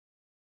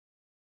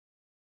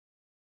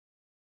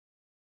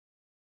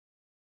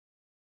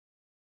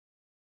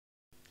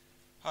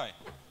Hi.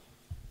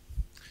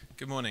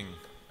 Good morning.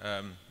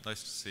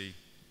 Nice to see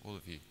all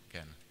of you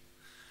again.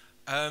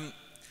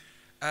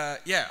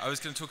 I was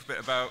going to talk a bit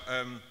about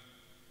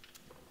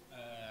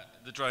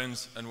the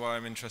drones and why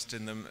I'm interested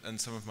in them,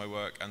 and some of my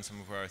work, and some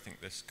of where I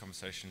think this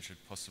conversation should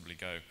possibly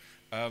go.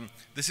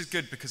 This is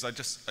good because I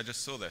just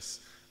saw this.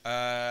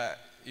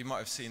 You might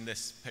have seen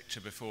this picture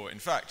before. In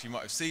fact, you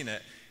might have seen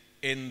it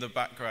in the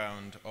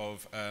background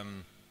of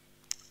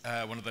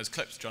one of those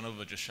clips John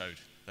Oliver just showed.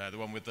 The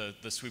one with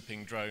the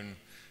swooping drone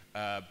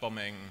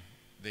bombing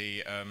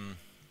the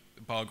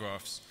bar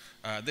graphs.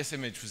 This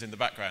image was in the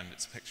background.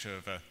 It's a picture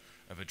of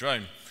a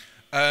drone.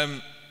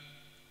 You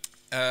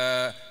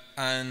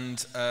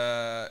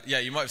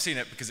might have seen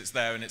it because it's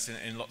there, and it's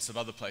in lots of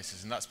other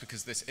places. And that's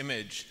because this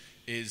image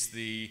is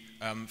the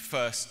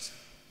first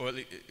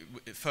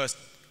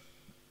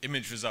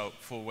image result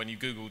for when you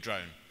Google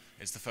drone.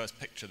 It's the first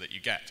picture that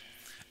you get.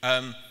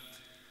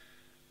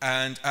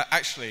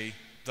 Actually,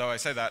 though I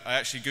say that, I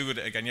actually Googled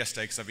it again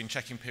yesterday because I've been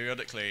checking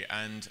periodically,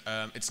 and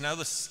it's now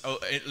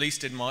at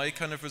least in my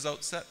kind of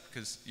result set,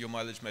 because your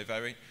mileage may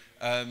vary.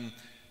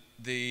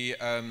 The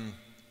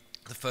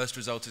first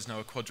result is now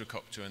a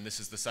quadricopter, and this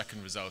is the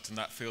second result, and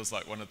that feels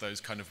like one of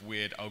those kind of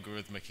weird,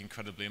 algorithmic,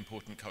 incredibly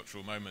important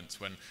cultural moments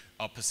when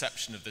our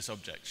perception of this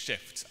object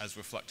shifts as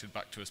reflected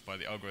back to us by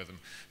the algorithm.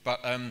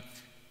 But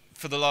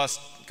for the last,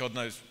 God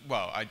knows,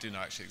 well, I do know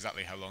actually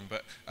exactly how long,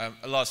 but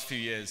the last few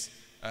years,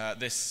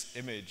 this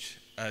image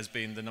has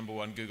been the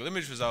 #1 Google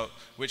image result,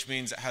 which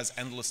means it has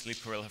endlessly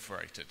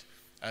proliferated.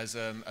 As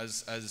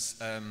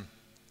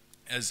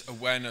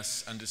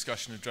awareness and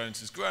discussion of drones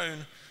has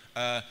grown,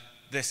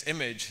 this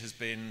image has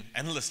been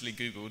endlessly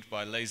Googled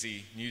by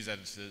lazy news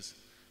editors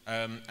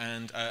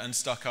and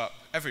stuck up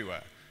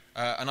everywhere.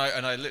 And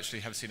I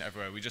literally have seen it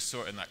everywhere. We just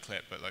saw it in that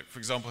clip. But like, for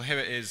example, here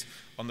it is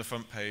on the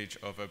front page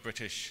of a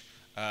British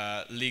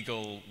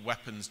legal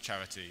weapons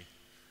charity,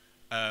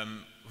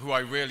 who I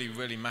really,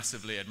 really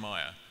massively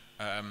admire.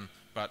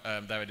 But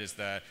there it is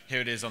there.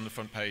 Here it is on the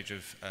front page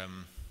of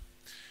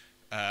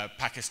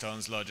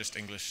Pakistan's largest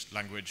English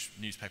language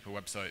newspaper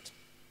website.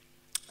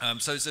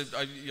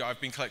 I've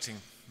been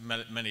collecting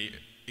many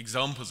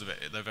examples of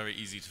it. They're very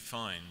easy to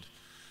find.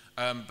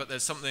 But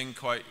there's something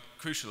quite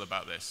crucial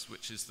about this,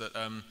 which is that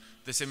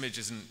this image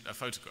isn't a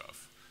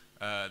photograph.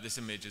 This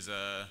image is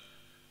a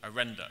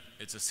render.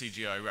 It's a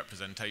CGI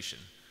representation.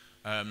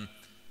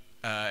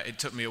 It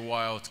took me a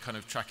while to kind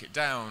of track it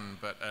down,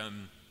 but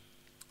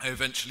I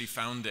eventually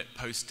found it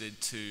posted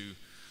to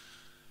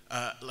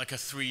like a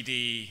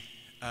 3D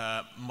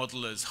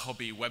modeler's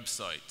hobby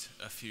website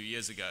a few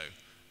years ago.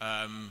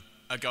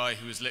 A guy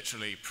who was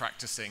literally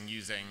practicing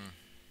using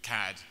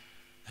CAD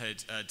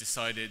had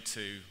decided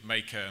to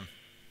make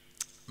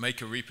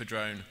a Reaper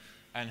drone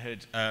and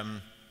had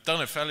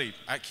done a fairly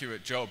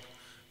accurate job.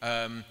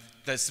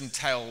 There's some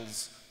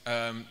tails.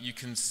 You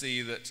can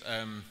see that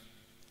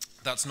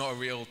that's not a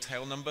real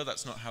tail number.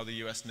 That's not how the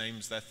US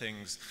names their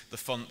things. The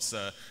fonts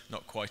are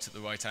not quite at the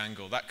right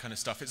angle, that kind of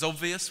stuff. It's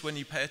obvious when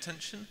you pay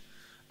attention,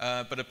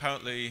 but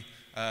apparently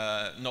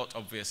not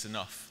obvious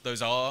enough.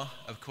 Those are,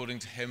 according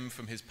to him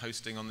from his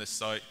posting on this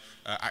site,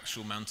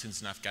 actual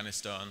mountains in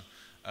Afghanistan.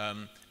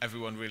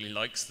 Everyone really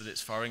likes that it's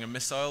firing a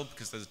missile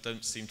because there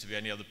don't seem to be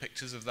any other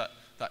pictures of that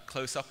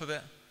close-up of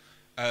it.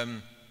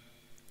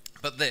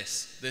 But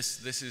this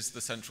is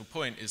the central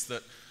point, is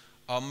that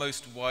our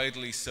most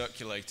widely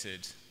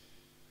circulated,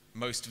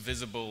 most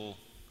visible,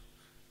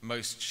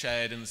 most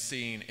shared and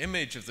seen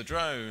image of the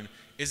drone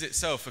is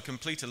itself a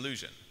complete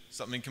illusion.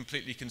 Something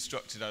completely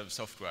constructed out of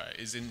software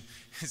is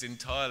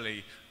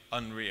entirely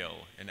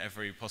unreal in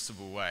every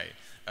possible way.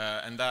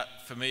 And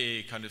that, for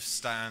me, kind of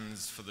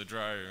stands for the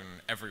drone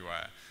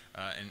everywhere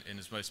in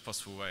its most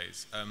possible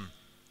ways. I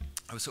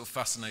was sort of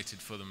fascinated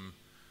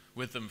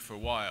with them for a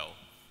while.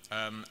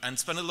 And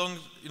spent a long,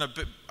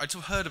 I sort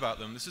of heard about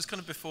them. This was kind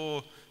of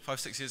before,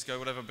 5-6 years ago,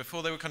 whatever,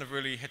 before they were kind of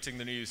really hitting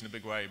the news in a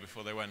big way,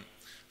 before they went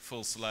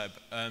full celeb.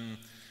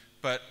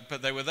 But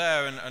they were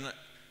there, and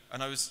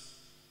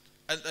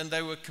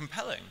they were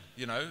compelling,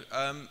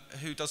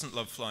 who doesn't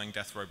love flying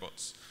death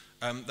robots?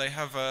 They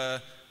have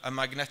a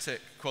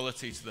magnetic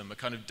quality to them, a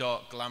kind of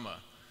dark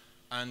glamour.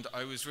 And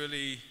I was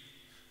really,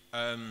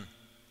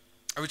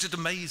 I was just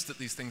amazed that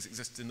these things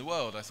existed in the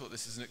world. I thought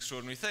this is an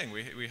extraordinary thing.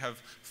 We have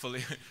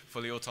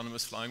fully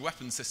autonomous flying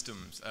weapon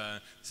systems.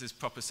 This is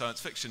proper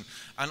science fiction.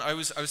 And I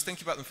was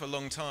thinking about them for a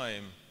long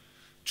time,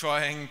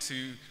 trying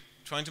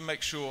to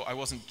make sure I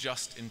wasn't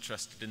just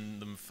interested in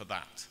them for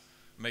that.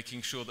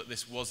 Making sure that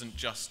this wasn't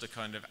just a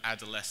kind of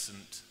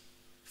adolescent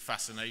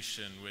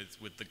fascination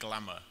with the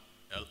glamour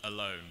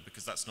alone,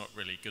 because that's not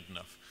really good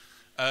enough.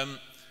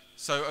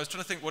 So I was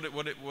trying to think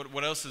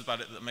what else is about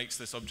it that makes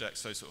this object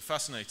so sort of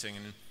fascinating,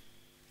 and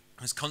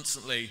I was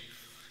constantly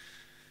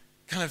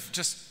kind of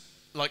just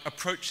like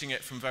approaching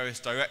it from various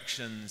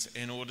directions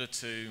in order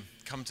to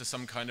come to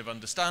some kind of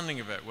understanding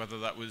of it, whether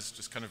that was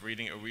just kind of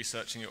reading it or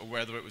researching it, or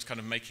whether it was kind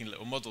of making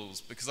little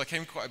models, because I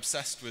came quite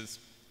obsessed with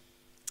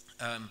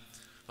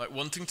like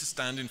wanting to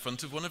stand in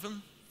front of one of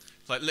them,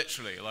 like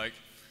literally, like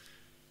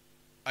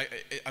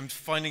I'm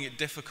finding it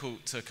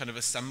difficult to kind of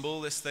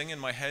assemble this thing in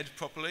my head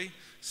properly.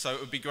 So it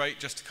would be great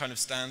just to kind of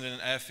stand in an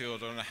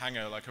airfield or in a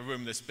hangar, like a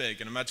room this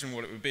big, and imagine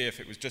what it would be if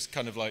it was just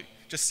kind of like,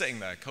 just sitting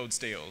there, cold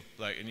steel,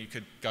 like, and you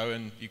could go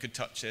and you could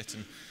touch it,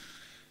 and,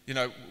 you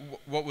know,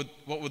 what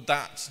would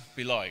that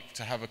be like,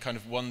 to have a kind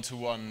of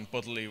one-to-one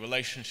bodily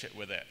relationship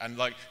with it? And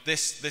like,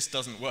 this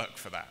doesn't work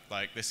for that.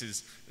 Like, this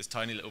is this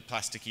tiny little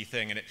plasticky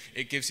thing, and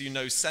it gives you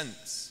no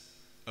sense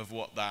of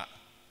what that,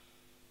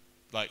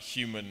 like,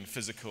 human,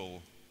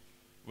 physical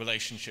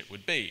relationship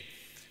would be.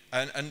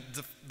 And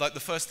the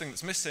first thing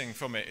that's missing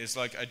from it is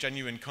like a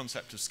genuine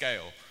concept of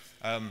scale.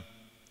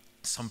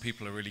 Some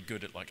people are really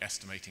good at like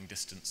estimating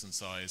distance and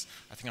size.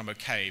 I think I'm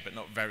okay, but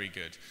not very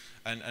good.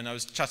 And I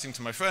was chatting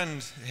to my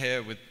friend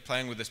here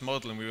playing with this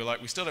model, and we were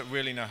like, we still don't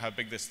really know how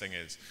big this thing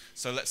is.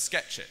 So let's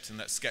sketch it, and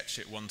let's sketch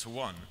it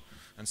one-to-one.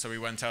 And so we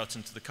went out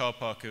into the car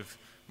park of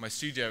my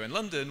studio in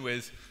London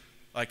with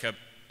like a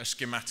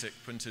schematic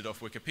printed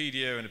off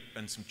Wikipedia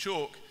and some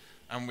chalk,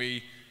 and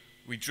we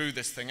drew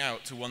this thing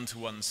out to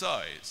one-to-one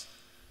size.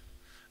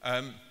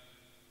 And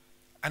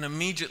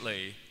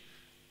immediately,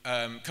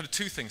 kind of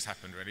two things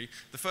happened, really.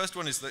 The first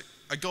one is that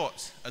I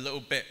got a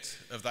little bit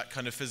of that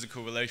kind of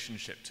physical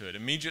relationship to it.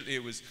 Immediately,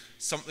 it was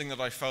something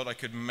that I felt I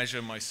could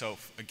measure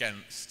myself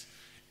against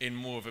in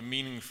more of a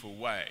meaningful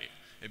way.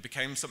 It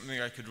became something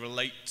I could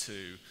relate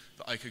to,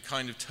 that I could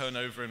kind of turn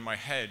over in my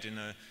head in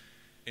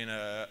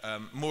a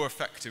more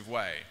effective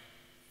way.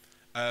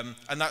 And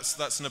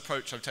that's an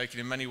approach I've taken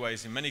in many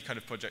ways in many kind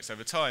of projects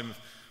over time,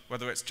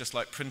 whether it's just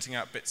like printing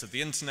out bits of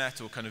the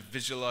internet or kind of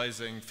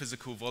visualizing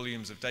physical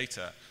volumes of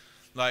data.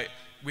 Like,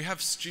 we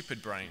have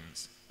stupid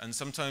brains, and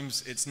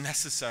sometimes it's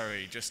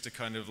necessary just to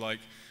kind of like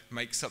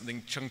make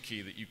something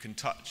chunky that you can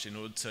touch in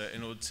order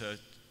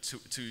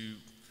to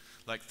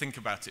like think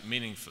about it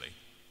meaningfully.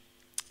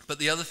 But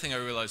the other thing I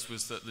realized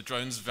was that the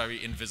drone's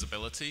very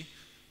invisibility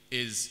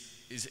is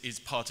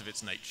part of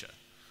its nature,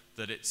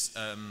 that it's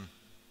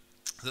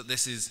that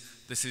this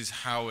is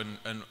how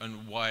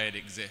and why it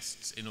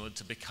exists, in order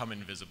to become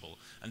invisible,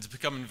 and to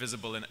become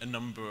invisible in a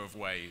number of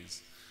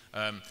ways.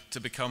 To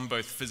become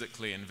both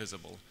physically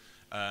invisible,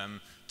 so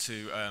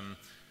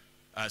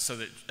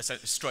that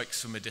it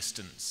strikes from a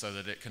distance, so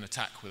that it can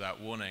attack without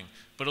warning,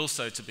 but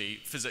also to be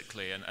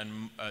physically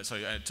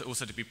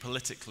also to be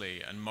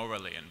politically and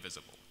morally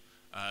invisible.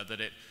 That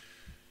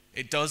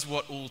it does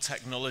what all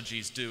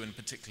technologies do, and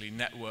particularly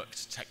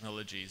networked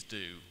technologies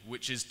do,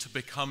 which is to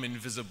become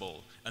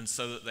invisible, and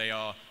so that they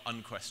are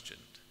unquestioned,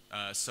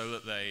 so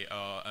that they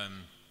are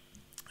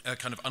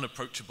kind of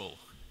unapproachable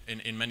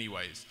in many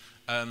ways.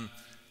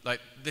 Like,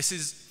 this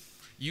is,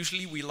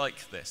 usually we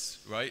like this,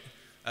 right?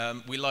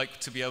 We like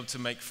to be able to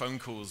make phone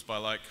calls by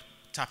like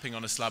tapping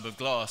on a slab of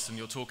glass, and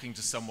you're talking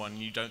to someone,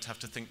 and you don't have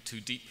to think too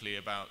deeply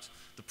about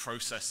the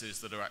processes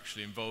that are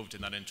actually involved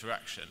in that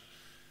interaction.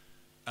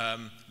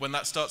 When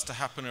that starts to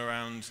happen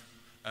around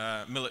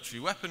military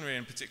weaponry,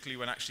 and particularly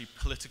when actually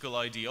political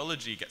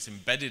ideology gets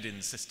embedded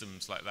in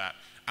systems like that,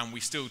 and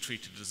we still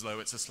treat it as though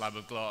it's a slab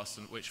of glass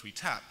on which we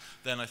tap,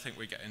 then I think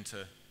we get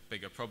into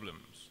bigger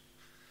problems.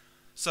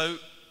 So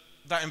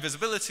that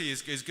invisibility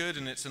is good,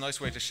 and it's a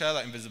nice way to share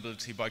that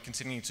invisibility by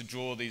continuing to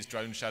draw these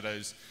drone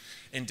shadows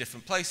in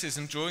different places,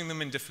 and drawing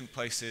them in different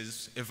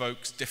places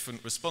evokes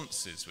different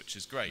responses, which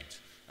is great.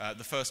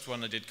 The first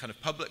one I did kind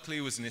of publicly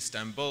was in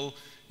Istanbul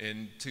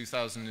in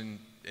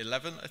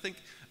 2011, I think.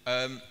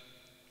 And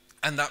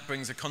that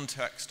brings a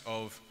context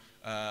of,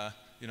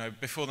 you know,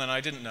 before then I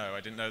didn't know.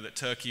 I didn't know that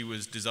Turkey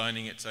was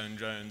designing its own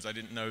drones. I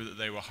didn't know that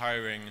they were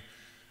hiring,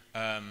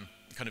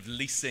 kind of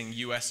leasing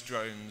US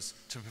drones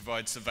to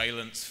provide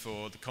surveillance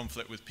for the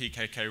conflict with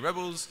PKK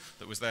rebels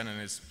that was then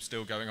and is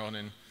still going on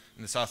in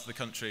the south of the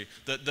country,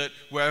 that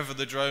wherever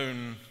the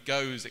drone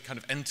goes, it kind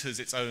of enters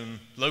its own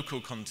local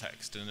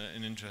context in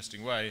an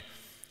interesting way.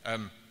 I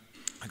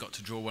got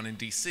to draw one in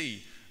DC,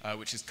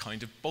 which is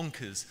kind of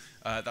bonkers.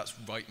 That's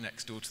right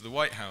next door to the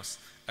White House,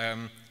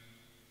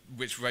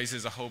 which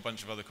raises a whole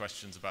bunch of other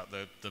questions about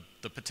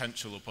the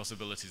potential or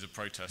possibilities of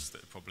protest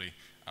that are probably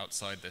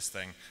outside this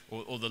thing,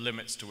 or the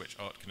limits to which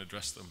art can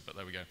address them. But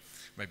there we go,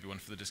 maybe one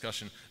for the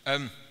discussion.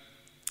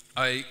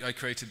 I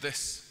created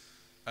this,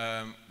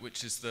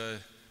 which is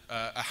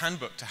a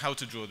handbook to how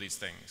to draw these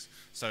things.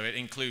 So it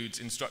includes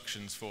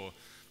instructions for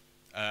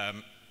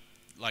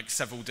like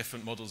several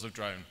different models of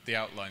drone, the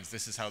outlines,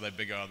 this is how they're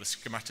big are, the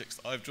schematics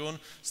that I've drawn,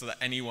 so that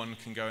anyone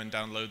can go and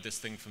download this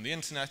thing from the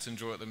internet and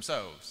draw it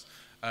themselves,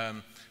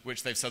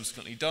 which they've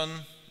subsequently done.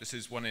 This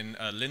is one in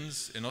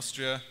Linz in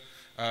Austria.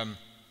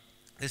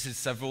 This is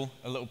several,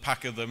 a little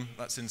pack of them.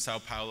 That's in Sao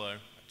Paulo. I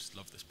just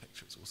love this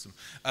picture, it's awesome.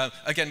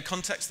 Again,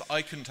 context that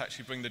I couldn't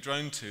actually bring the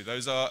drone to.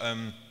 Those are,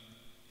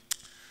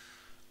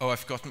 oh,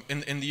 I've forgotten.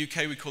 In the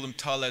UK, we call them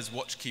Thales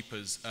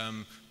watchkeepers,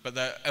 but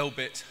they're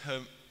Elbit,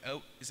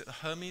 is it the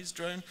Hermes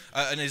drone?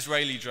 An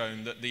Israeli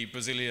drone that the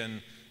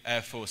Brazilian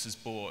Air Force has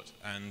bought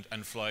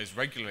and flies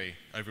regularly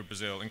over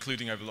Brazil,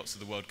 including over lots of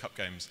the World Cup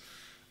games.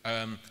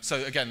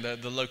 So again,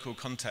 the local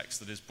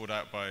context that is brought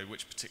out by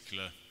which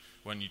particular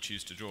one you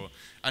choose to draw.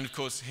 And of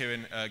course, here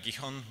in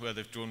Gijón, where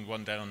they've drawn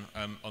one down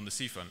on the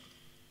seafront.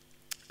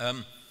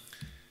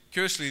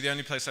 Curiously, the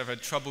only place I've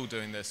had trouble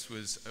doing this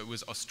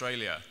was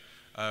Australia,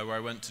 where I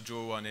went to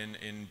draw one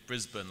in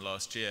Brisbane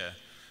last year.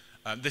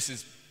 This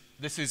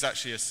is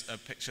actually a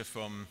picture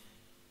from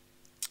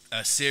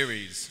a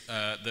series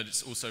that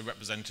is also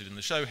represented in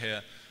the show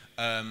here,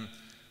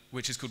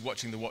 which is called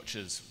Watching the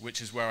Watchers,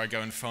 which is where I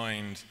go and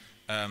find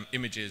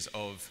images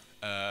of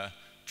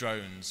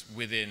drones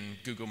within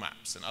Google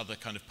Maps and other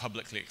kind of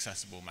publicly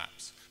accessible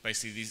maps.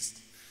 Basically,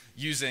 these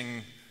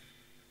using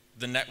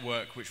the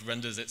network which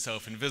renders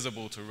itself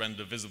invisible to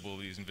render visible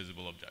these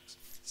invisible objects.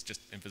 It's just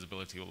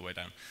invisibility all the way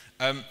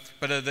down.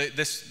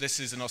 This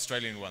is an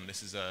Australian one.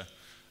 This is that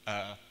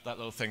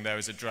little thing there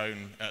is a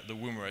drone at the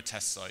Woomera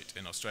test site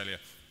in Australia.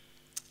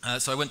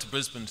 So I went to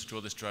Brisbane to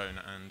draw this drone,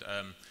 and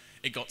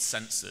it got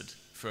censored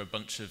for a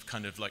bunch of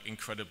kind of like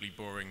incredibly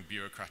boring,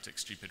 bureaucratic,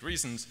 stupid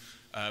reasons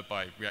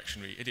by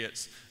reactionary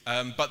idiots.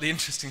 But the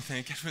interesting thing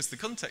again was the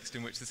context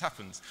in which this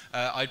happens.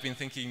 I'd been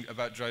thinking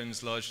about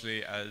drones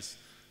largely as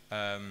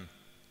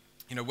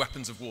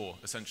weapons of war,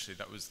 essentially.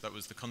 That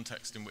was the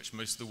context in which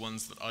most of the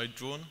ones that I'd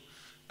drawn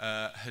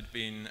had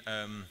been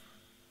kind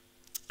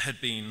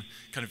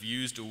of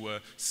used or were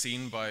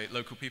seen by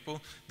local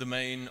people. The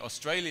main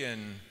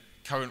Australian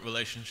current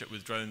relationship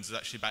with drones is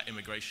actually about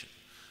immigration.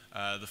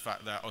 The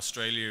fact that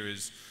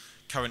Australia's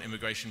current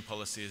immigration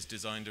policy is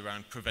designed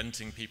around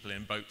preventing people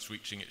in boats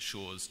reaching its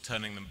shores,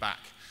 turning them back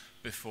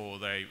before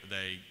they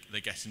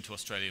get into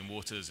Australian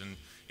waters, and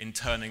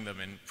interning them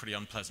in pretty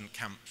unpleasant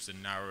camps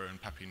in Nauru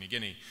and Papua New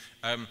Guinea.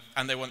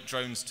 And they want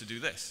drones to do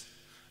this,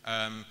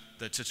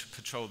 to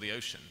patrol the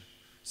ocean.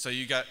 So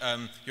you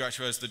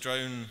actually, as the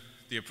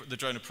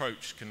drone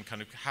approach can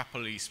kind of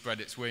happily spread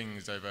its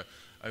wings over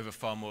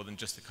far more than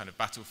just the kind of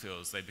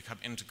battlefields. They become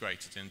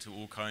integrated into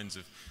all kinds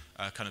of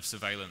kind of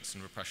surveillance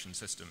and repression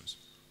systems.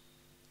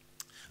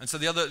 And so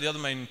the other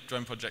main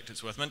drone project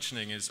it's worth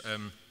mentioning is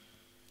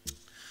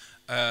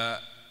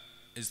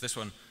this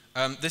one.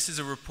 This is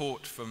a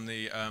report from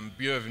the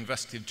Bureau of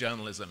Investigative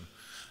Journalism.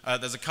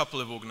 There's a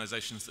couple of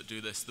organizations that do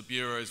this. The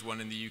Bureau is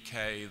one in the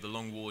UK, the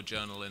Long War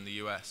Journal in the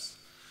US.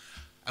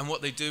 And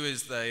what they do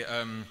is they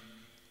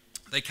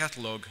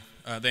catalog,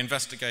 they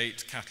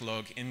investigate,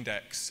 catalog,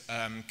 index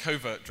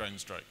covert drone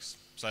strikes.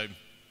 So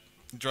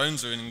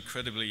drones are in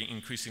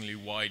increasingly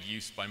wide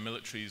use by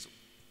militaries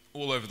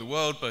all over the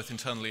world, both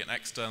internally and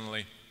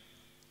externally.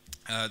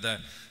 They're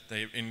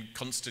in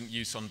constant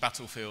use on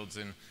battlefields,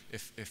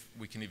 if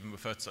we can even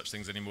refer to such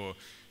things anymore,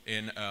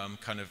 in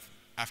kind of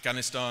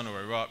Afghanistan or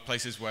Iraq,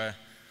 places where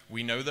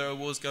we know there are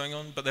wars going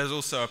on, but there's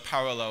also a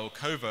parallel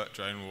covert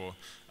drone war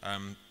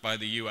by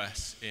the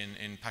US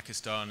in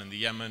Pakistan and the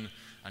Yemen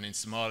and in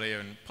Somalia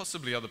and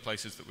possibly other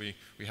places that we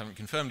haven't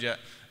confirmed yet,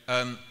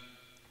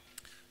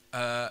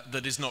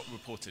 that is not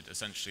reported,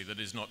 essentially, that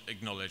is not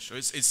acknowledged. Or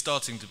it's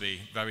starting to be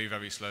very,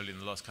 very slowly in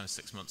the last kind of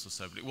 6 months or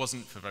so, but it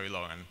wasn't for very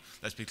long. And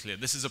let's be clear,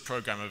 this is a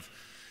program of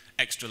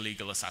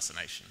extra-legal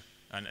assassination.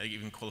 And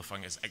even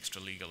qualifying as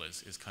extra-legal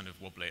is kind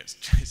of wobbly. It's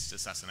just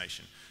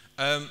assassination.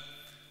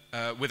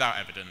 Without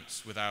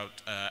evidence,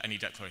 without any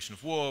declaration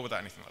of war, without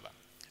anything like that.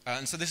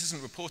 And so this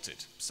isn't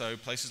reported. So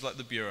places like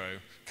the Bureau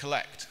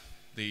collect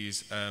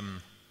these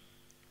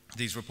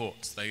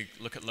reports. They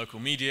look at local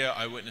media,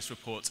 eyewitness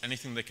reports,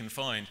 anything they can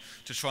find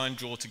to try and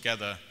draw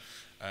together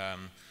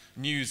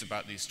news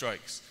about these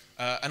strikes.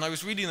 And I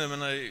was reading them,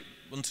 and I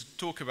want to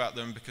talk about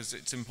them because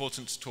it's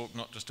important to talk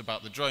not just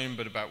about the drone,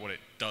 but about what it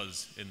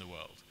does in the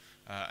world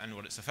and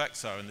what its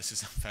effects are. And this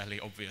is a fairly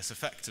obvious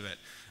effect of it,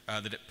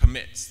 that it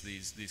permits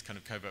these kind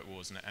of covert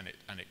wars and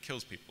it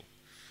kills people.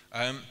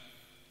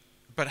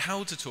 But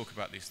how to talk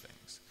about these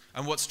things?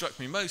 And what struck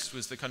me most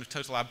was the kind of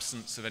total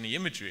absence of any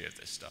imagery of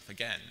this stuff.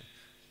 Again,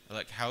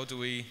 like how do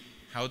we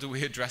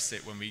address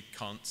it when we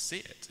can't see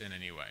it in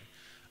any way?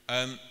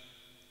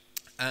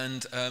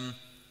 And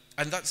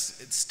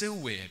it's still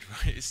weird,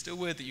 right? It's still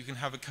weird that you can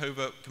have a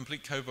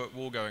complete covert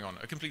war going on,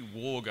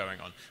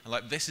 and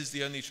like this is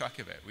the only track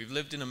of it. We've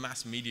lived in a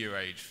mass media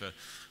age for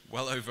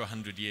well over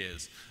 100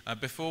 years.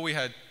 Before we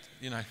had,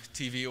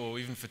 TV or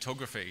even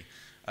photography,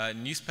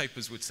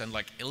 newspapers would send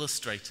like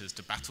illustrators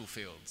to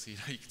battlefields. You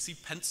could see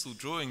pencil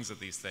drawings of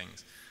these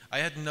things. I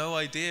had no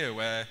idea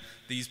where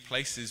these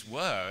places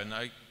were, and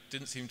I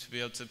didn't seem to be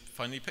able to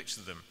find any pictures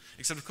of them.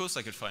 Except, of course,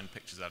 I could find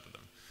pictures out of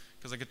them.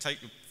 Because I could take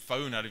the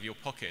phone out of your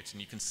pocket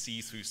and you can see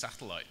through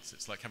satellites.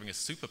 It's like having a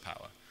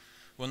superpower.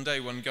 One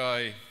day,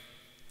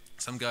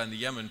 some guy in the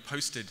Yemen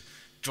posted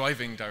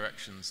driving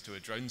directions to a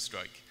drone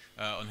strike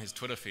on his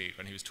Twitter feed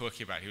when he was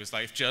talking about it. He was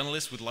like, if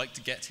journalists would like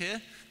to get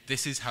here,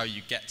 this is how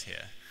you get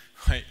here.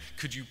 Right?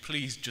 Could you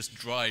please just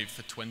drive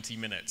for 20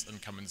 minutes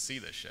and come and see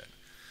this shit?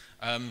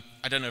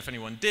 I don't know if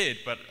anyone did,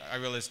 but I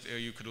realized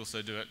you could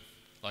also do it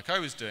like I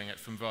was doing it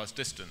from vast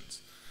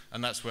distance.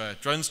 And that's where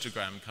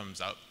Dronestagram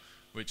comes up,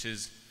 which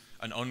is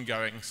an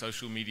ongoing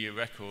social media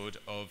record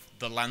of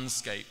the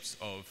landscapes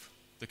of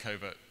the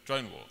covert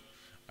drone war.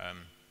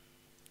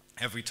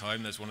 every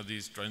time there's one of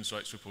these drone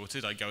strikes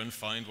reported, I go and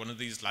find one of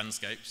these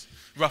landscapes.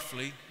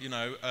 Roughly, you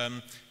know,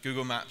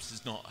 Google Maps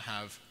does not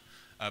have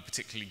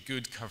particularly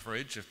good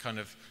coverage of kind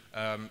of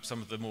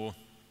some of the more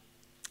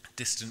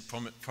distant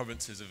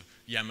provinces of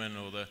Yemen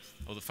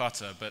or the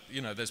Fatah, but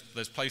you know,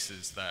 there's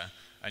places there,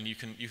 and you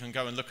can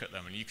go and look at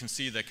them, and you can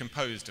see they're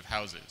composed of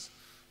houses,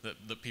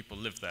 that people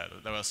live there,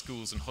 that there are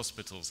schools and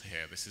hospitals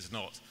here. This is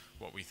not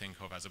what we think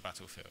of as a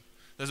battlefield.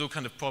 There's all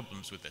kind of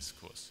problems with this,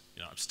 of course.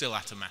 You know, I'm still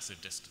at a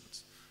massive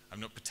distance. I'm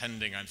not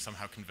pretending I'm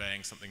somehow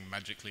conveying something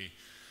magically,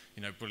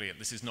 you know, brilliant.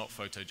 This is not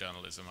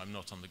photojournalism. I'm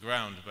not on the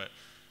ground,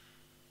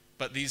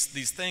 but these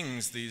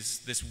things,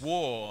 this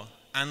war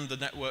and the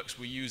networks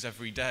we use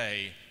every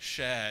day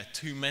share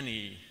too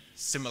many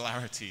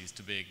similarities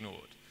to be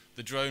ignored.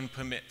 The drone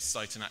permits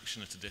sight and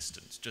action at a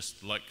distance,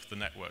 just like the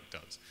network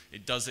does.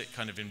 It does it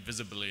kind of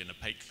invisibly and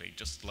opaquely,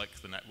 just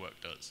like the network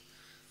does.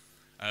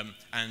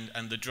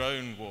 And the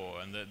drone war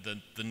and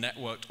the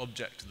networked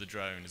object of the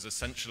drone is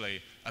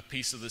essentially a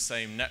piece of the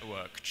same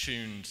network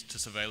tuned to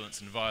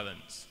surveillance and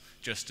violence,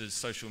 just as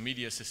social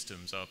media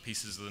systems are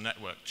pieces of the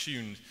network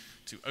tuned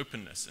to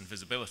openness and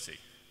visibility.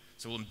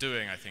 So all I'm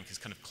doing, I think, is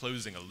kind of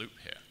closing a loop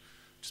here,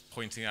 just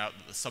pointing out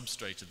that the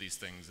substrate of these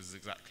things is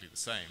exactly the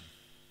same.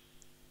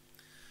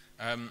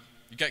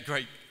 You get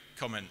great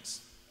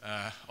comments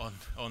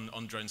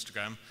on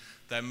Dronestagram.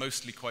 They're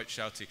mostly quite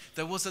shouty.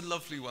 There was a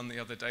lovely one the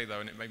other day, though,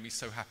 and it made me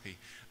so happy,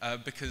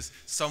 because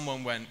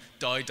someone went,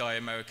 "Die, die,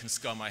 American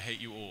scum, I hate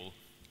you all."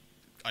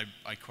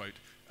 I quote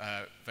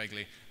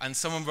vaguely. And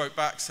someone wrote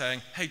back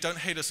saying, "Hey, don't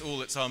hate us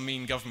all, it's our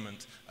mean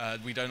government.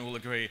 We don't all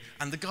agree."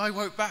 And the guy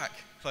wrote back,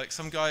 like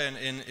some guy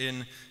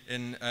in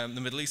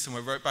the Middle East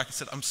somewhere wrote back and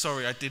said, "I'm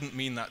sorry, I didn't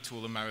mean that to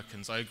all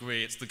Americans. I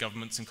agree, it's the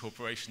governments and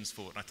corporations'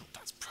 fault." And I thought,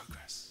 that's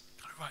progress,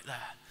 kind of right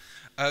there.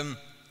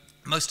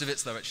 Most of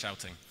it's, though, it's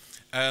shouting.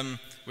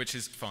 Which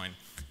is fine.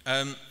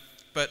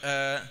 But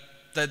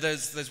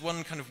there's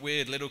one kind of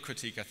weird little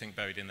critique, I think,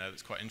 buried in there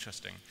that's quite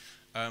interesting.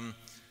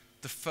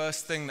 The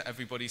first thing that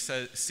everybody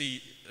says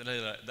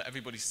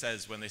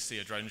when they see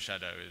a drone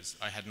shadow is,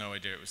 "I had no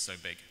idea it was so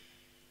big."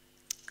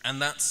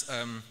 And that's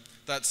a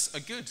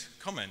good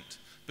comment,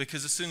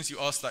 because as soon as you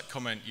ask that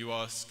comment, you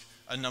ask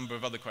a number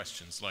of other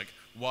questions, like,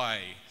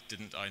 why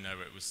didn't I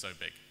know it was so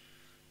big?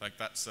 Like,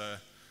 that's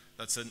a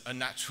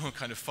natural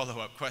kind of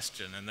follow-up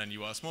question, and then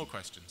you ask more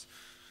questions.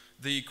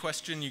 The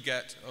question you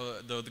get,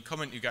 or the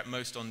comment you get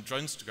most on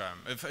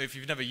Dronestagram, if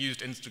you've never used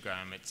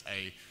Instagram, it's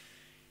a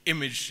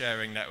image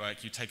sharing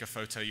network. You take a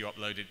photo, you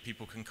upload it,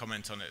 people can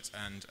comment on it,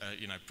 and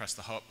you know, press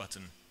the heart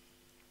button.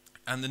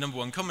 And the number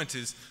one comment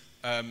is,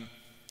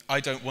 "I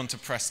don't want to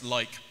press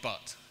like,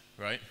 but,"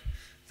 right?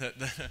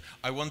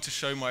 I want to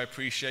show my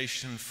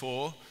appreciation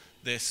for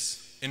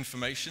this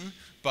information,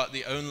 but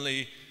the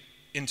only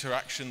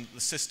interaction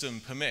the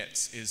system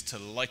permits is to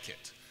like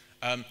it.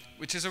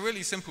 Which is a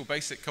really simple,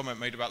 basic comment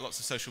made about lots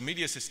of social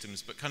media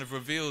systems, but kind of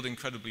revealed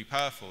incredibly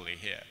powerfully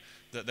here,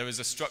 that there is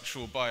a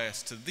structural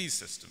bias to these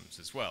systems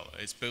as well.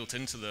 It's built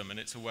into them, and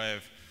it's a way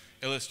of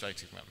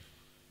illustrating them.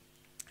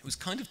 It was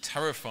kind of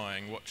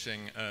terrifying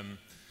watching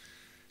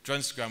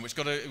Dronestagram,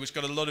 which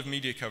got a lot of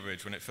media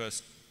coverage when I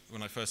first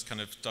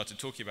kind of started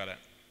talking about it.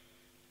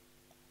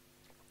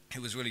 It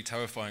was really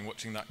terrifying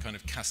watching that kind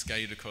of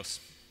cascade across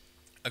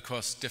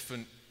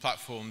different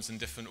platforms and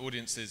different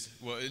audiences,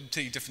 well,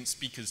 different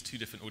speakers to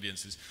different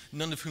audiences,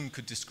 none of whom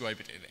could describe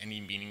it in any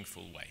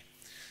meaningful way.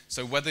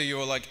 So whether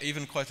you're like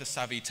even quite a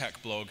savvy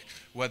tech blog,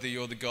 whether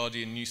you're the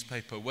Guardian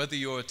newspaper, whether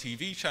you're a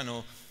TV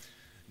channel,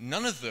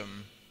 none of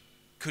them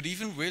could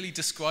even really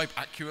describe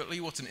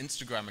accurately what an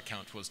Instagram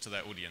account was to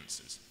their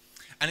audiences.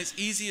 And it's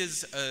easy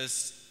as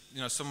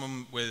you know,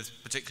 someone with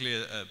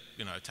particularly a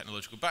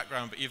technological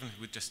background, but even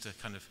with just a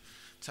kind of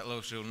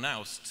technological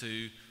nous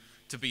to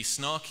be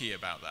snarky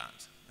about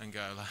that and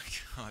go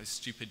like, "Oh,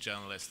 stupid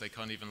journalists, they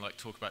can't even like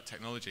talk about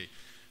technology."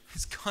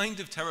 It's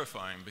kind of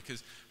terrifying,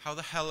 because how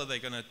the hell are they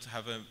going to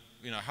have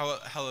how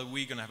the hell are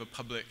we going to have a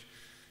public,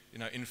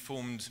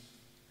 informed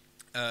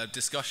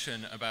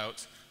discussion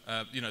about,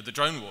 the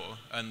drone war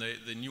and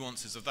the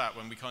nuances of that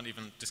when we can't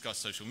even discuss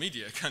social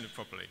media kind of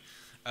properly?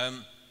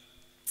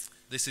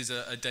 This is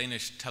a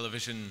Danish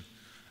television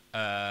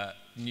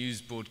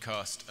news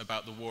broadcast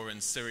about the war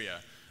in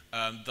Syria.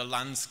 The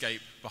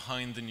landscape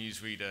behind the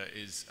newsreader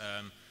is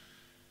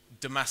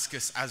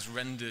Damascus as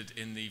rendered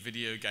in the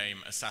video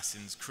game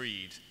Assassin's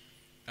Creed.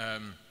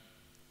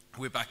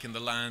 We're back in the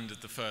land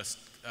of the first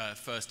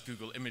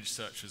Google image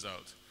search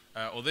result.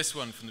 Or this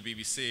one from the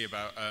BBC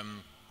about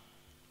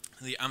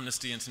the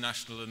Amnesty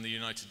International and the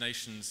United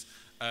Nations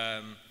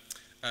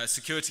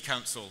Security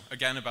Council,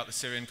 again about the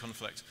Syrian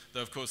conflict.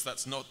 Though, of course,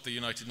 that's not the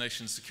United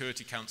Nations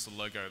Security Council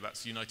logo,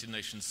 that's United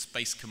Nations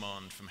Space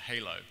Command from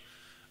Halo.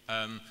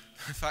 The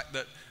fact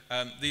that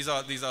these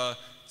are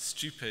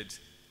stupid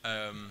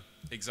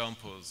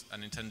examples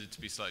and intended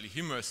to be slightly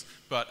humorous,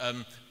 but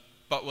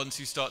once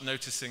you start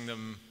noticing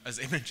them as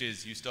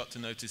images, you start to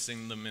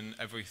noticing them in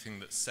everything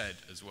that's said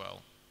as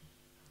well.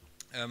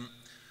 I'm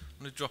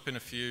going to drop in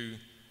a few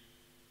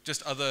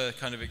just other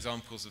kind of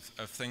examples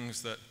of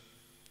things that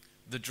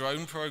the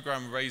drone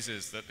program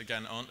raises that,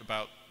 again, aren't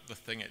about the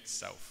thing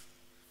itself.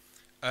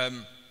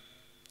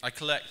 I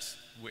collect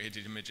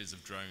weirded images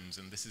of drones,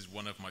 and this is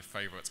one of my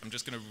favorites. I'm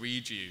just going to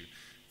read you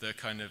the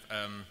kind of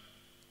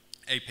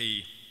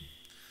AP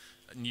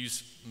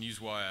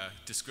Newswire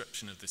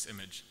description of this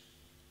image.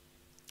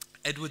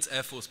 Edwards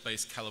Air Force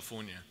Base,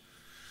 California.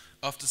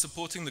 After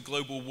supporting the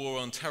global war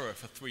on terror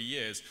for 3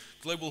 years,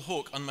 Global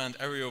Hawk Unmanned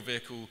Aerial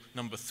Vehicle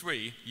Number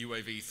 3,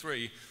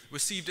 UAV-3,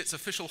 received its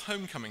official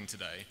homecoming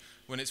today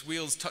when its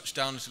wheels touched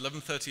down at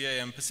 11:30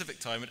 a.m. Pacific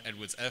time at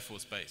Edwards Air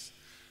Force Base.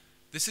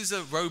 This is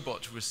a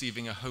robot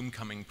receiving a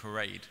homecoming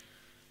parade.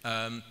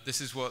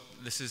 This is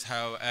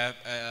how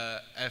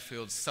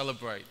airfields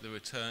celebrate the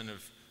return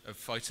of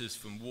fighters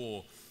from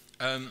war.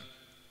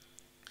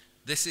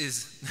 This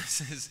is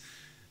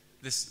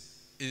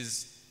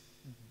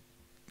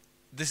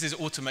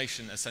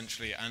automation,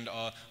 essentially, and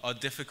our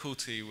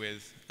difficulty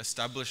with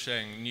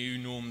establishing new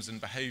norms and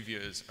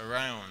behaviors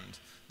around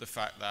the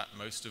fact that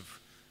most of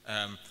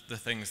the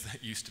things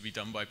that used to be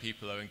done by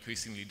people are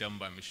increasingly done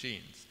by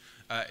machines.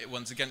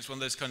 Once again, it's one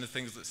of those kind of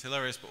things that's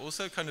hilarious, but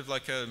also kind of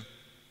like a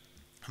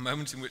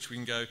moment in which we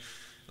can go,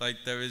 like,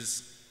 we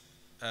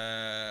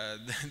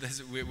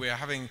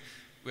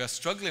are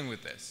struggling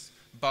with this,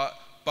 but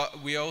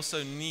we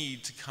also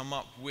need to come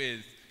up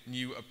with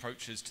new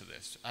approaches to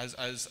this, as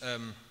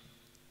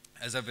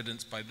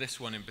evidenced by this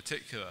one in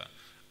particular.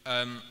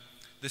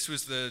 This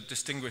was the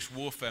Distinguished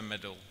Warfare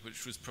Medal,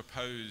 which was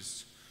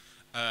proposed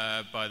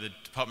by the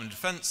Department of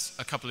Defense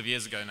a couple of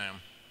years ago now.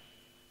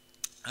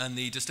 And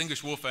the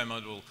Distinguished Warfare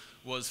Medal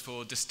was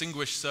for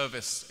distinguished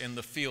service in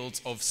the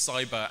fields of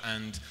cyber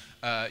and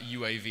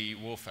UAV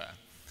warfare.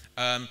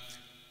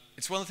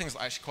 It's one of the things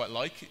I actually quite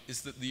like,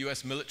 is that the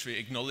US military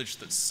acknowledged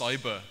that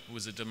cyber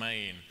was a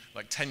domain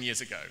like 10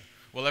 years ago.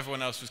 While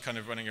everyone else was kind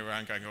of running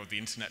around going, oh, the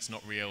internet's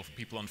not real,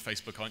 people on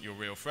Facebook aren't your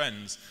real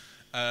friends,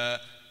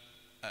 the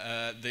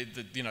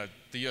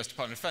US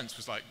Department of Defense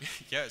was like,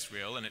 yeah, it's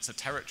real, and it's a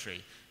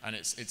territory, and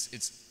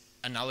it's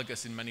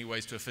analogous in many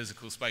ways to a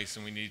physical space,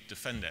 and we need to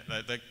defend it.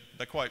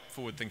 They're quite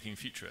forward-thinking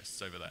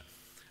futurists over there.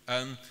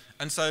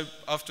 And so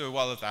after a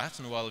while of that,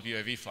 and a while of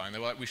UAV flying, they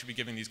were like, we should be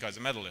giving these guys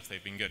a medal if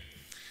they've been good.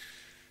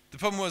 The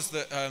problem was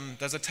that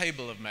there's a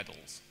table of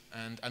medals,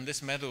 and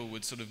this medal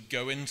would sort of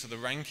go into the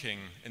ranking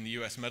in the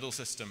US medal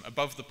system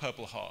above the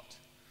Purple Heart,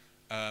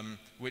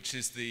 which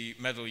is the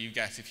medal you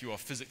get if you are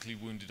physically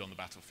wounded on the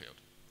battlefield.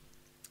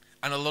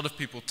 And a lot of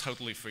people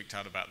totally freaked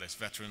out about this,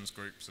 veterans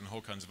groups and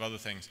all kinds of other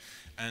things.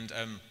 And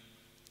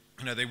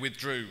they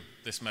withdrew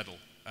this medal.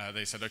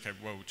 They said, okay,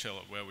 whoa,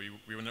 chill, well,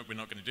 we're not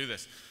going to do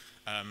this.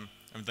 And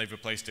they've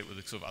replaced it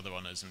with sort of other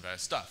honors and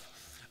various stuff.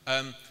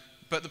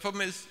 But the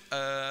problem is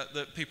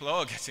that people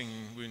are getting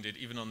wounded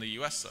even on the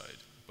US side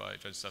by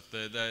drone stuff.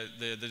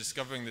 They're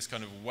discovering this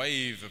kind of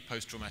wave of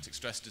post-traumatic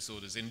stress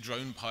disorders in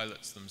drone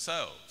pilots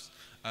themselves,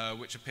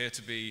 which appear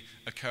to be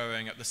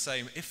occurring at the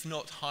same, if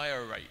not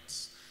higher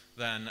rates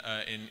than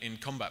in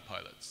combat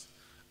pilots.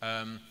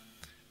 And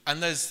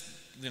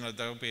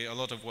there'll be a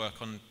lot of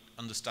work on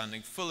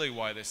understanding fully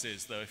why this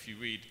is, though if you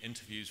read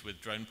interviews with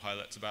drone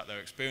pilots about their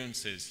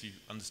experiences, you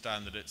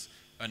understand that it's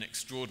an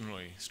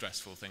extraordinarily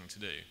stressful thing to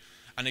do.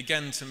 And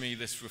again, to me,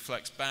 this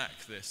reflects back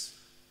this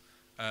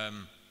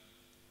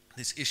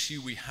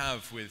issue we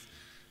have with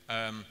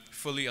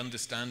fully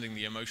understanding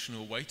the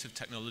emotional weight of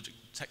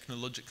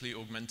technologically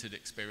augmented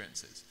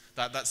experiences.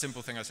 That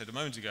simple thing I said a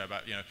moment ago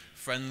about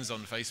friends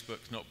on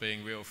Facebook not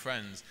being real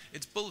friends,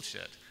 it's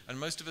bullshit, and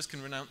most of us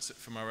can renounce it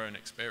from our own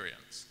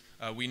experience.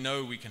 We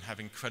know we can have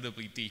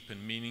incredibly deep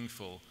and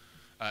meaningful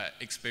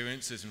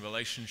experiences and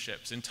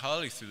relationships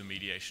entirely through the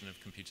mediation of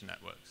computer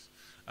networks.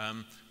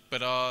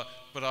 But our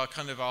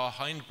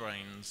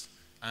hindbrains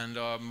and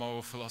our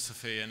moral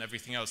philosophy and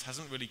everything else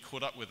hasn't really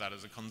caught up with that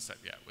as a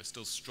concept yet. We're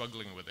still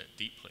struggling with it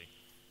deeply.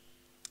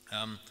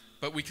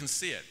 But we can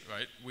see it,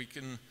 right? We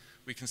can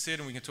see it,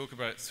 and we can talk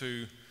about it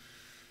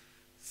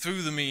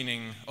through the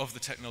meaning of the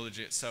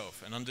technology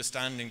itself and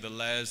understanding the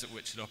layers at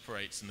which it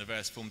operates and the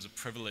various forms of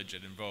privilege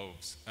it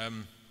involves.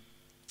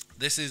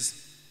 There's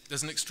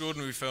an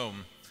extraordinary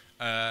film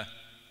by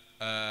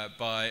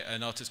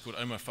an artist called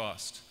Omar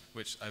Fast,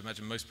 which I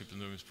imagine most people in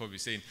the room have probably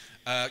seen,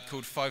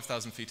 called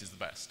 5,000 Feet is the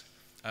Best,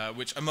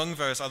 which among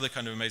various other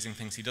kind of amazing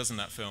things he does in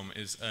that film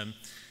is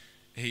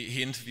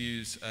he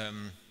interviews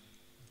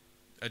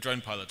a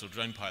drone pilot or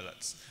drone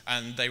pilots,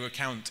 and they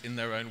recount in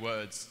their own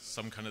words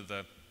some kind of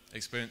the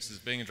experiences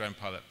of being a drone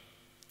pilot.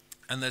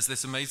 And there's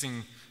this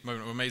amazing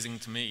moment, or amazing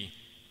to me,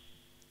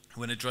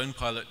 when a drone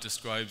pilot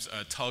describes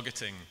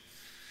targeting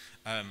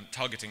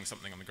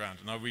something on the ground.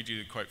 And I'll read you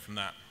a quote from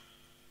that.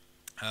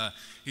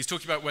 He's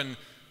talking about when,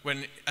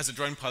 as a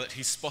drone pilot,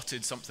 he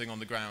spotted something on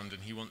the ground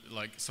and he wants,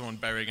 like, someone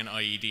burying an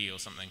IED or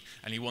something,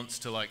 and he wants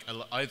to, like,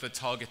 either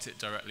target it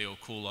directly or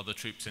call other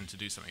troops in to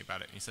do something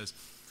about it. And he says,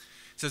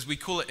 we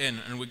call it in,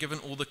 and we're given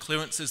all the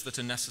clearances that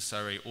are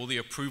necessary, all the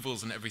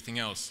approvals and everything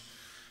else.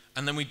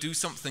 And then we do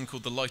something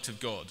called the light of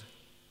God.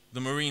 The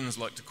Marines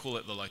like to call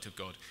it the light of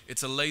God.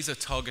 It's a laser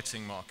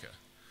targeting marker.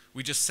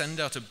 We just send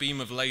out a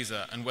beam of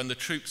laser, and when the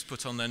troops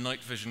put on their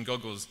night vision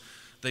goggles,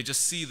 they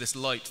just see this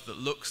light that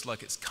looks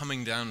like it's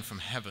coming down from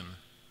heaven,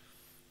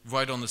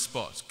 right on the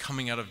spot,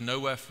 coming out of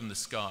nowhere from the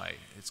sky.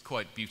 It's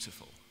quite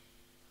beautiful.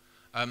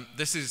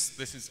 This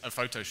is a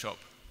Photoshop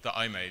that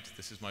I made.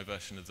 This is my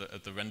version of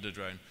the render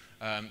drone.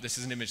 This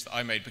is an image that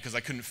I made because I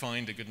couldn't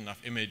find a good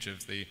enough image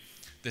of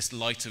this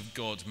light of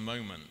God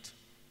moment.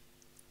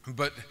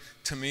 But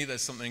to me,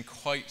 there's something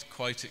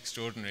quite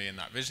extraordinary in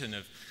that vision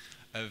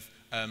of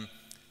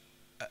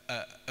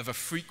a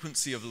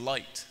frequency of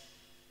light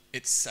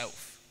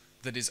itself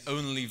that is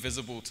only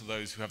visible to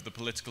those who have the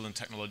political and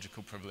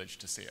technological privilege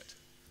to see it.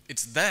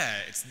 It's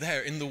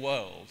there in the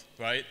world,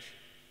 right?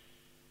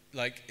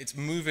 Like, it's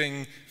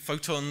moving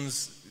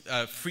photons,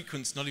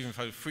 not even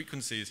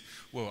frequencies.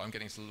 Whoa, I'm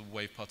getting into little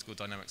wave particle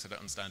dynamics I don't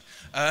understand.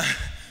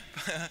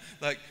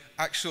 Like,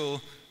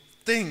 actual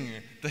thing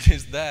that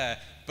is there,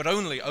 but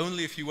only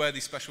if you wear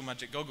these special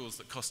magic goggles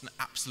that cost an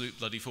absolute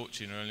bloody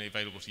fortune and are only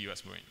available to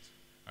US Marines,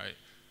 right?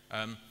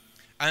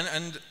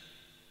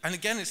 And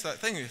again, it's that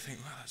thing, you think,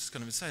 wow, that's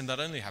kind of insane. That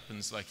only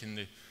happens like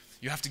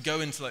you have to go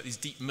into like these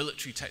deep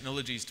military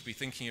technologies to be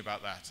thinking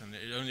about that, and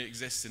it only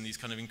exists in these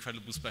kind of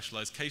incredible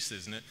specialized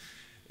cases, and it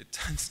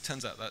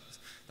turns out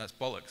that's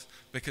bollocks.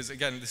 Because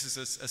again, this is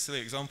a silly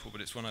example,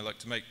 but it's one I like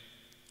to make.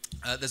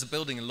 There's a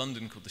building in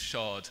London called the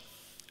Shard.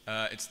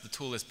 It's the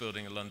tallest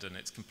building in London.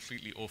 It's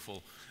completely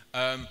awful.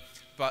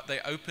 But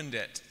they opened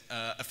it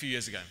a few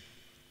years ago.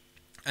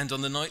 And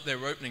on the night they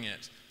were opening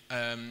it,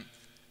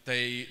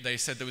 they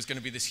said there was going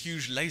to be this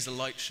huge laser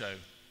light show,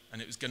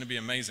 and it was going to be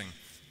amazing.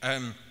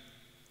 And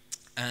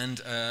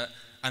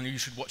you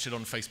should watch it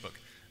on Facebook,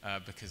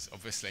 because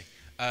obviously.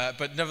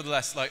 But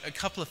nevertheless, like a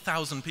couple of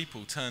thousand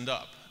people turned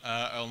up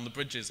on the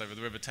bridges over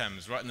the River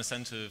Thames, right in the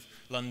centre of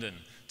London,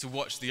 to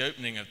watch the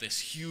opening of this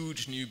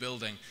huge new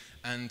building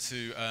and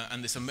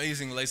this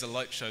amazing laser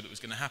light show that was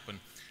going to happen.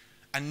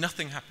 And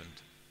nothing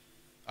happened.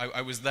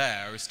 I was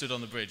there. I stood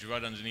on the bridge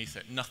right underneath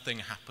it. Nothing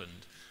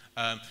happened.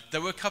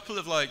 There were a couple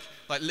of like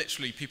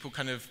literally people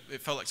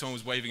it felt like someone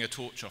was waving a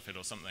torch off it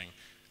or something.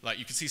 Like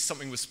you could see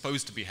something was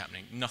supposed to be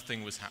happening.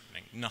 Nothing was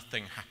happening.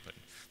 Nothing happened.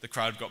 The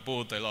crowd got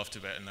bored, they laughed a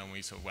bit, and then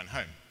we sort of went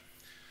home.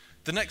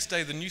 The next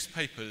day, the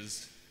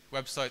newspapers,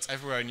 websites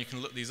everywhere, and you can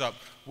look these up,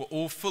 were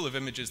all full of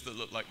images that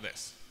looked like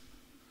this,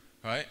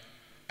 right?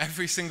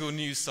 Every single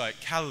news site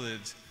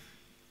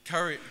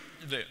carried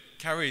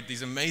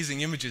these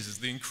amazing images as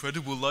the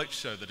incredible light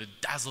show that had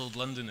dazzled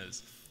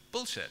Londoners.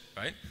 Bullshit,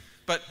 right?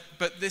 But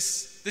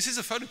this is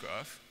a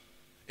photograph.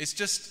 It's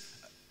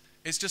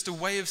just a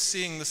way of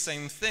seeing the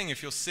same thing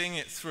if you're seeing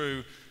it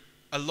through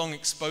a long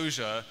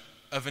exposure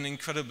of an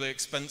incredibly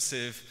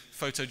expensive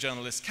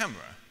photojournalist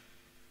camera,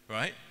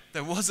 right?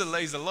 There was a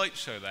laser light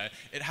show there.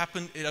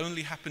 It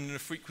only happened in a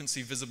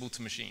frequency visible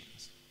to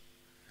machines.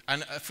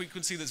 And a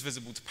frequency that's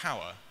visible to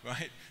power,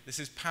 right? This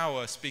is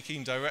power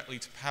speaking directly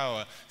to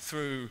power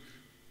through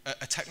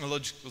a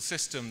technological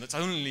system that's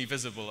only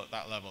visible at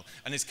that level.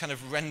 And it's kind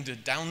of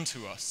rendered down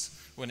to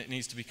us when it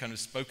needs to be kind of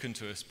spoken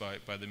to us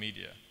by the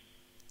media.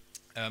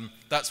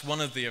 That's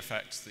one of the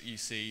effects that you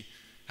see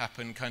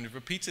happen kind of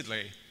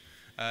repeatedly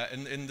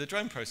in the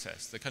drone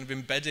process, the kind of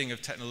embedding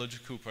of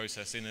technological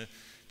process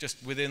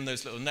just within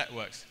those little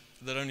networks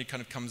that only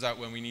kind of comes out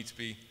when we need to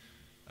be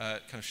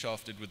kind of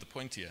shafted with the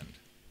pointy end.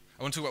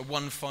 I want to talk about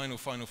one final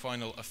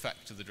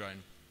effect of the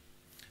drone,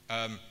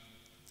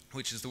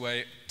 which is the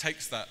way it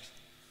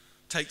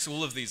takes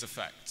all of these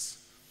effects.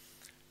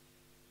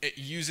 It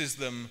uses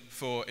them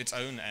for its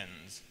own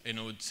ends in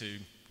order to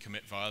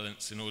commit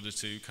violence, in order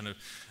to kind of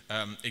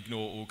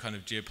ignore all kind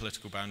of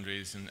geopolitical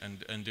boundaries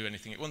and do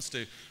anything it wants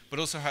to, but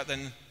also how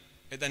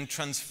it then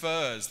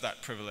transfers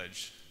that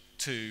privilege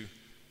to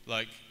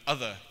like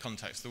other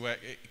contexts, the way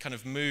it kind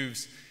of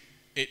moves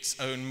its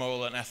own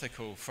moral and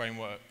ethical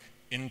framework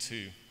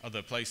into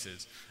other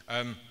places.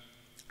 I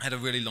had a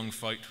really long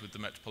fight with the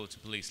Metropolitan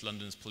Police,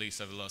 London's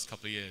police, over the last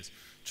couple of years,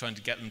 trying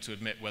to get them to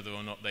admit whether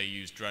or not they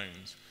used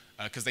drones,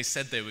 because they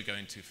said they were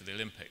going to for the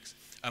Olympics.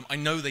 I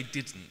know they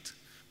didn't,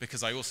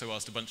 because I also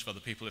asked a bunch of other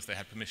people if they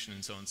had permission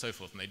and so on and so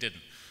forth, and they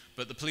didn't.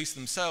 But the police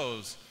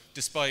themselves,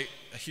 despite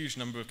a huge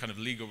number of kind of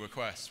legal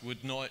requests,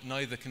 would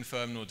neither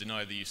confirm nor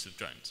deny the use of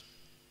drones.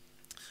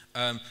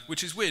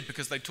 Which is weird,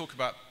 because they talk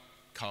about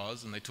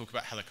cars, and they talk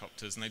about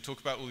helicopters, and they talk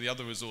about all the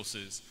other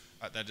resources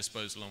at their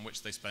disposal on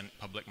which they spent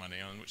public money,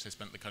 on which they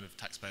spent the kind of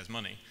taxpayers'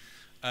 money.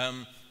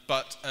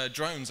 But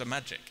drones are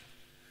magic,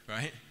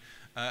 right?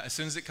 As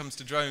soon as it comes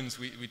to drones,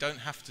 we don't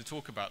have to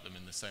talk about them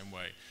in the same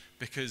way,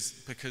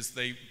 because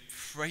they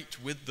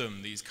freight with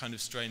them these kind of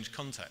strange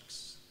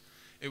contexts.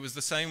 It was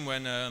the same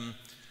when,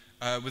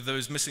 with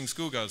those missing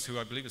schoolgirls, who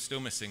I believe are still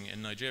missing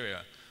in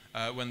Nigeria,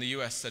 when the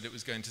US said it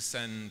was going to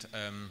send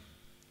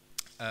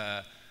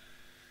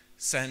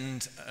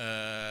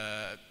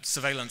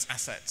surveillance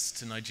assets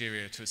to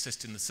Nigeria to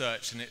assist in the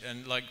search,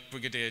 and like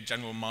Brigadier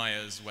General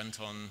Myers went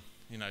on,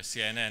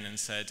 CNN and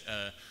said,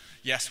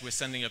 yes, we're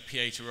sending a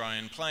P-8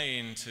 Orion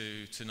plane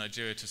to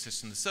Nigeria to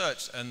assist in the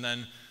search, and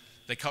then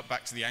they cut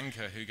back to the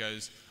anchor who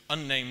goes,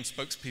 unnamed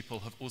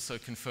spokespeople have also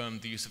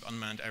confirmed the use of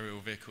unmanned aerial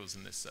vehicles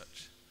in this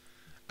search.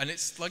 And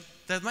it's like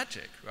they're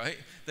magic, right?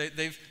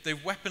 They've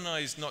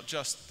weaponized not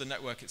just the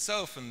network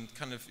itself and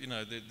kind of,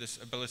 this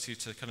ability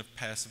to kind of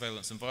pair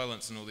surveillance and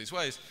violence in all these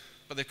ways,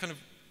 but they've kind of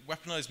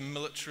weaponized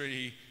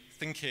military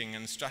thinking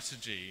and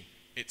strategy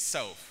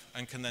itself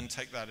and can then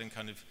take that and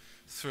kind of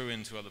through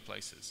into other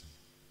places.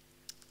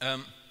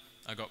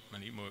 I got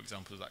many more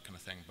examples of that kind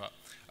of thing, but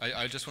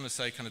I just want to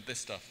say kind of this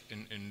stuff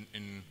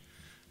in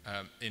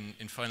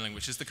finaling,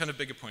 which is the kind of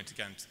bigger point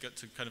again, to get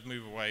to kind of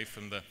move away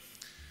from the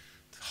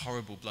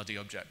horrible bloody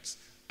objects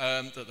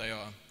that they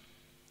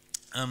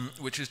are,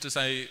 which is to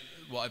say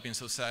what I've been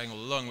sort of saying all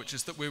along, which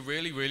is that we're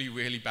really, really,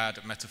 really bad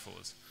at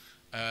metaphors.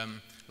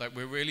 Like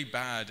we're really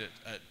bad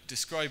at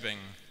describing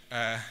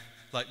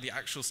like the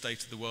actual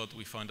state of the world that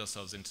we find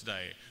ourselves in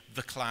today.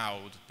 The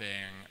cloud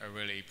being a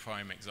really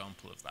prime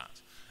example of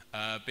that,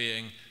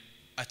 being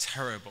a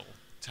terrible,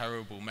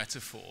 terrible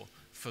metaphor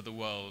for the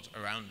world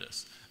around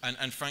us,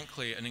 and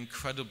frankly an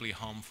incredibly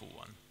harmful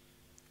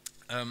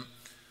one.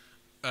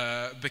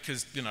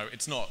 Because,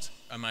 it's not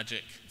a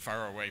magic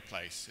faraway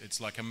place.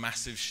 It's like a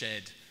massive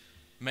shed,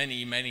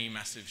 many, many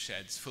massive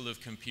sheds full of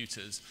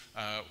computers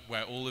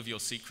where all of your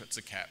secrets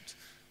are kept,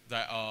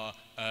 that are,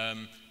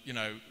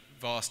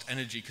 vast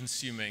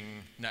energy-consuming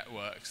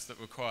networks that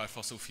require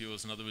fossil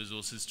fuels and other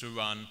resources to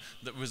run,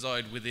 that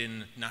reside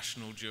within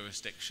national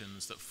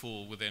jurisdictions, that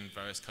fall within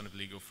various kind of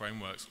legal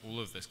frameworks, all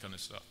of this kind of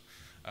stuff.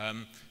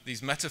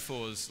 These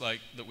metaphors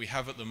that we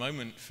have at the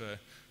moment for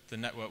the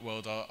network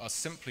world are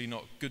simply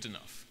not good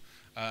enough.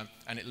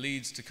 And it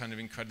leads to kind of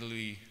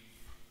incredibly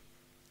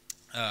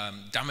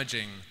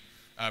damaging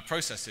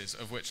processes,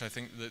 of which I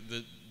think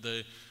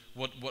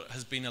what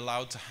has been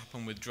allowed to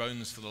happen with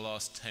drones for the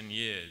last 10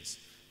 years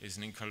is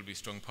an incredibly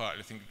strong part.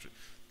 I think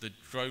the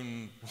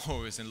drone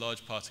war is in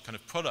large part a kind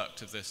of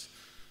product of this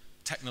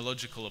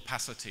technological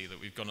opacity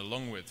that we've gone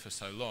along with for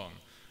so long.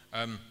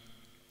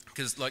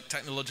 Because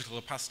technological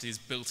opacity is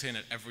built in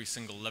at every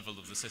single level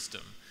of the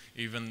system.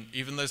 Even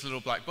those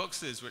little black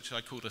boxes, which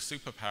I called a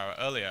superpower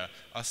earlier,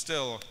 are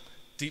still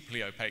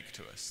deeply opaque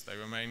to us. They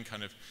remain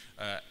kind of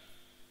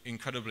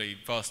incredibly,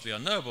 vastly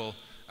unknowable,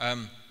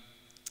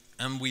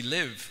 and we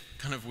live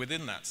kind of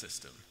within that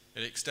system.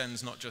 It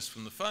extends not just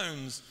from the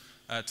phones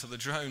to the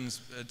drones,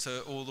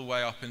 to all the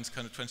way up into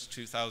kind of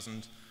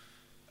 22,000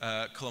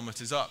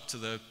 kilometers up to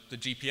the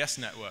GPS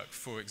network,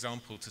 for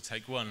example, to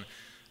take one.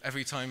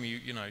 Every time you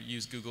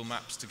use Google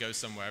Maps to go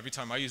somewhere, every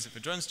time I use it for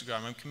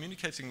Dronestagram, I'm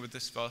communicating with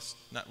this vast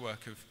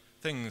network of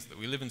things that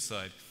we live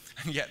inside.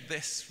 And yet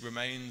this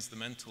remains the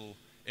mental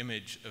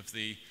image of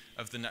the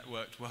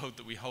networked world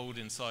that we hold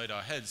inside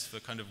our heads for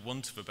kind of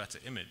want of a better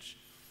image.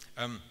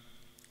 I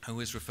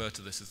always refer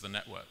to this as the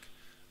network,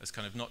 as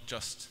kind of not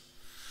just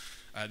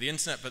the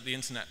internet, but the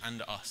internet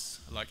and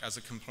us, like as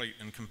a complete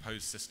and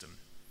composed system.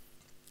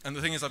 And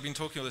the thing is, I've been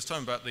talking all this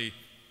time about the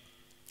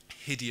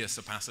hideous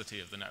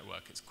opacity of the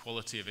network, its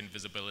quality of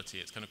invisibility,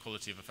 its kind of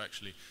quality of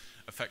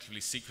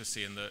effectively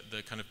secrecy, and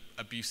the kind of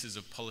abuses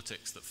of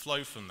politics that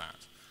flow from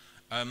that.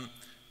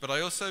 But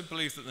I also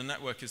believe that the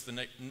network is the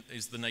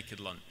naked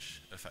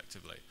lunch,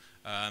 effectively.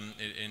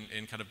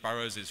 In kind of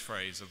Burroughs'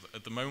 phrase,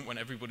 at the moment when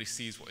everybody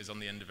sees what is on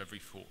the end of every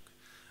fork.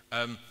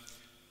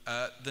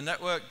 The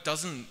network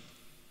doesn't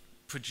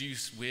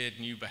produce weird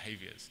new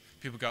behaviors.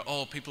 People go,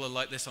 oh, people are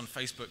like this on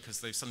Facebook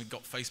because they've suddenly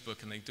got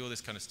Facebook and they do all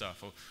this kind of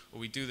stuff, or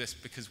we do this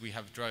because we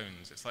have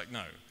drones. It's like,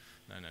 no.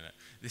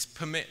 This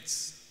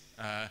permits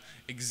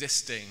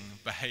existing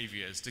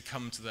behaviors to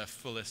come to their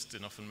fullest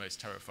and often most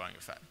terrifying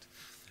effect.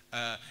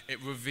 It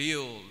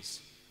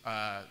reveals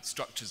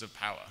structures of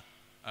power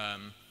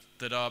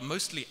that are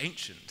mostly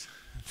ancient,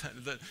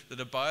 that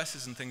are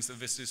biases and things that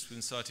have existed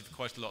in society for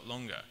quite a lot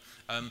longer.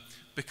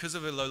 Because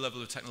of a low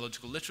level of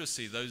technological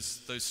literacy,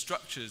 those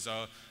structures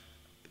are,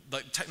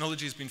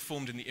 technology has been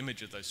formed in the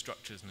image of those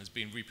structures and has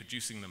been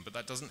reproducing them, but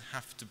that doesn't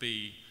have to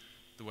be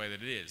the way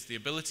that it is. The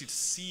ability to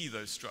see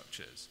those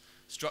structures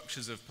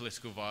of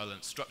political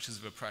violence, structures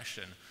of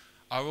oppression,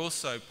 are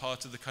also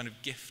part of the kind of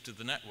gift of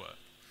the network.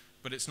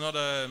 But it's not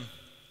a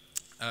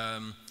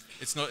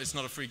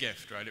free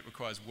gift, right? It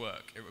requires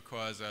work. It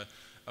requires an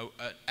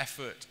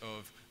effort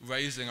of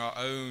raising our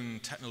own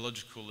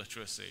technological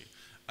literacy,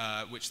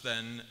 which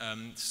then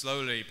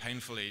slowly,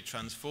 painfully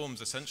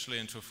transforms essentially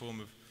into a form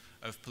of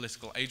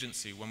political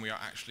agency when we are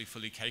actually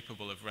fully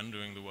capable of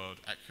rendering the world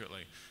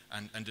accurately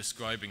and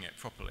describing it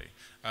properly.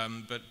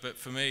 But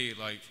for me,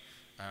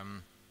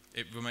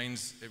 it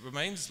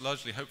remains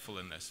largely hopeful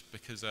in this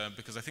because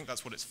I think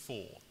that's what it's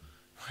for,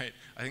 right?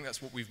 I think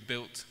that's what we've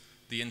built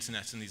the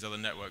internet and these other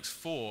networks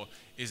for,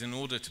 is in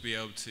order to be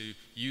able to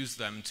use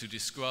them to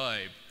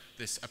describe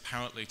this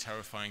apparently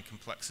terrifying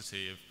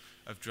complexity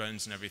of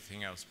drones and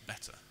everything else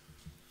better.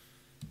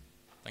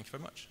 Thank you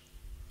very much.